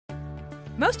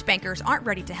Most bankers aren't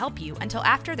ready to help you until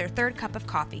after their third cup of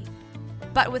coffee.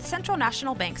 But with Central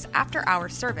National Bank's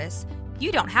after-hours service,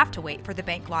 you don't have to wait for the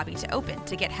bank lobby to open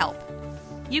to get help.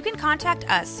 You can contact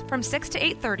us from 6 to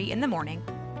 8:30 in the morning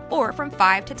or from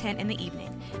 5 to 10 in the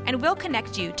evening, and we'll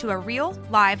connect you to a real,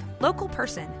 live, local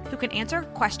person who can answer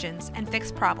questions and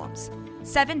fix problems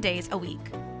 7 days a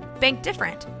week. Bank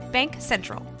different. Bank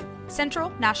Central. Central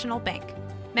National Bank.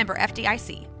 Member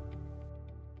FDIC.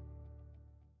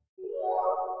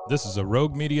 This is a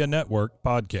Rogue Media Network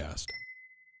podcast.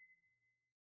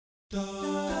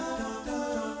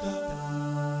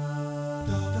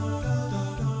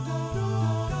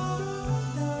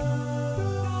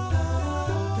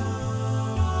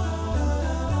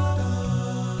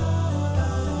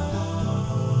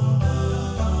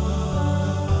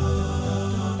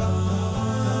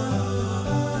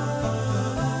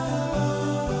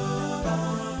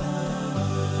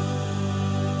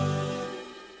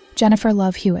 Jennifer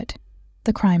Love Hewitt,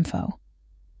 the crime foe.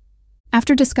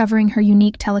 After discovering her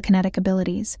unique telekinetic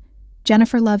abilities,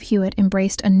 Jennifer Love Hewitt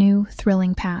embraced a new,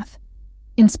 thrilling path.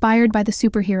 Inspired by the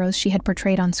superheroes she had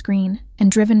portrayed on screen and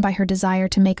driven by her desire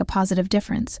to make a positive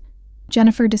difference,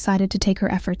 Jennifer decided to take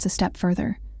her efforts a step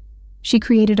further. She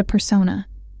created a persona,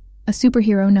 a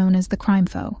superhero known as the crime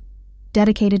foe,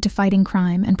 dedicated to fighting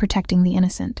crime and protecting the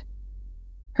innocent.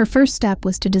 Her first step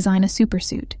was to design a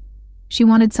supersuit. She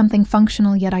wanted something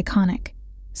functional yet iconic,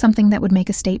 something that would make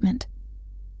a statement.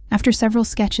 After several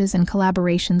sketches and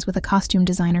collaborations with a costume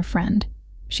designer friend,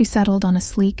 she settled on a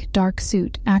sleek, dark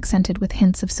suit accented with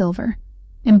hints of silver,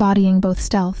 embodying both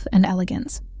stealth and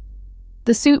elegance.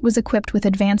 The suit was equipped with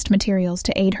advanced materials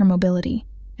to aid her mobility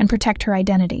and protect her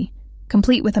identity,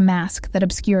 complete with a mask that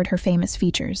obscured her famous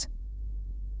features.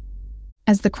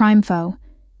 As the crime foe,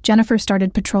 Jennifer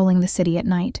started patrolling the city at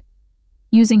night.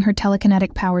 Using her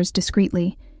telekinetic powers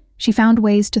discreetly, she found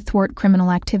ways to thwart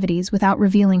criminal activities without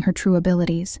revealing her true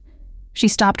abilities. She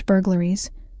stopped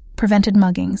burglaries, prevented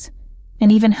muggings,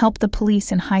 and even helped the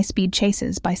police in high-speed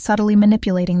chases by subtly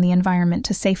manipulating the environment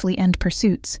to safely end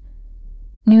pursuits.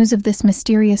 News of this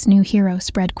mysterious new hero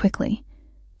spread quickly.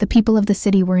 The people of the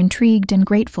city were intrigued and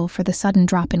grateful for the sudden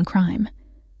drop in crime.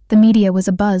 The media was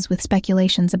abuzz with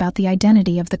speculations about the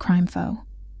identity of the crime foe.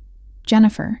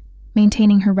 Jennifer,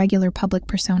 maintaining her regular public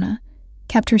persona,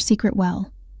 kept her secret well,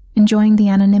 enjoying the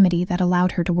anonymity that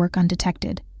allowed her to work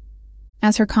undetected.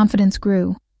 As her confidence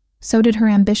grew, so did her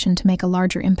ambition to make a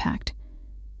larger impact.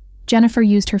 Jennifer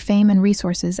used her fame and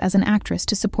resources as an actress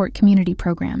to support community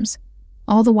programs,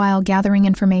 all the while gathering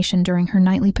information during her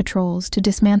nightly patrols to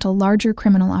dismantle larger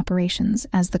criminal operations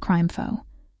as the crime foe.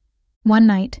 One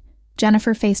night,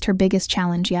 Jennifer faced her biggest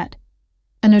challenge yet.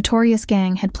 A notorious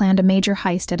gang had planned a major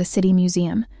heist at a city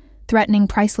museum, threatening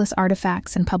priceless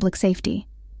artifacts and public safety.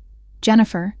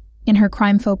 Jennifer, in her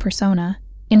crime foe persona,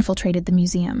 infiltrated the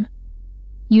museum.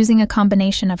 Using a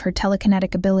combination of her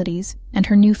telekinetic abilities and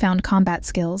her newfound combat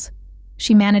skills,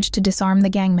 she managed to disarm the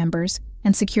gang members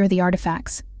and secure the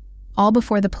artifacts, all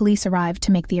before the police arrived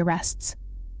to make the arrests.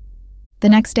 The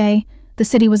next day, the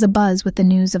city was abuzz with the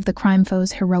news of the crime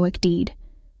foe's heroic deed.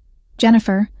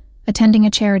 Jennifer, attending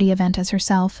a charity event as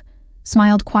herself,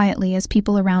 smiled quietly as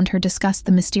people around her discussed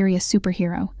the mysterious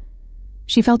superhero.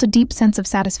 She felt a deep sense of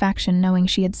satisfaction knowing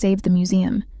she had saved the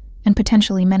museum, and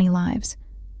potentially many lives.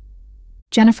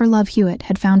 Jennifer Love Hewitt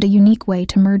had found a unique way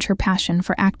to merge her passion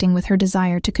for acting with her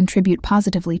desire to contribute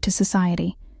positively to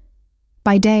society.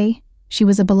 By day, she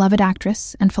was a beloved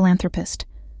actress and philanthropist.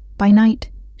 By night,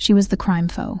 she was the crime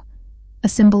foe, a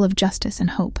symbol of justice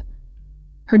and hope.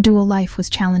 Her dual life was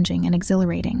challenging and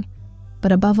exhilarating,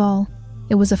 but above all,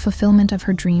 it was a fulfillment of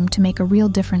her dream to make a real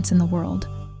difference in the world,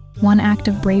 one act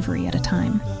of bravery at a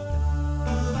time.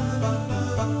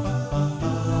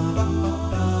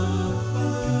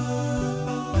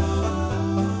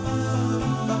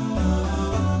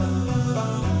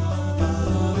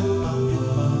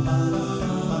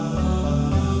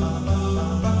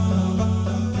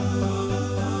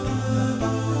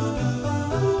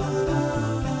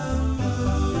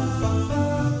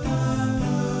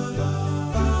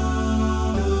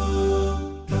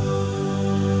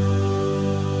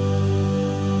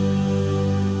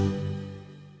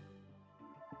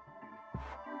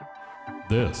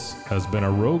 This has been a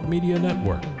Rogue Media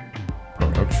Network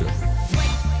production.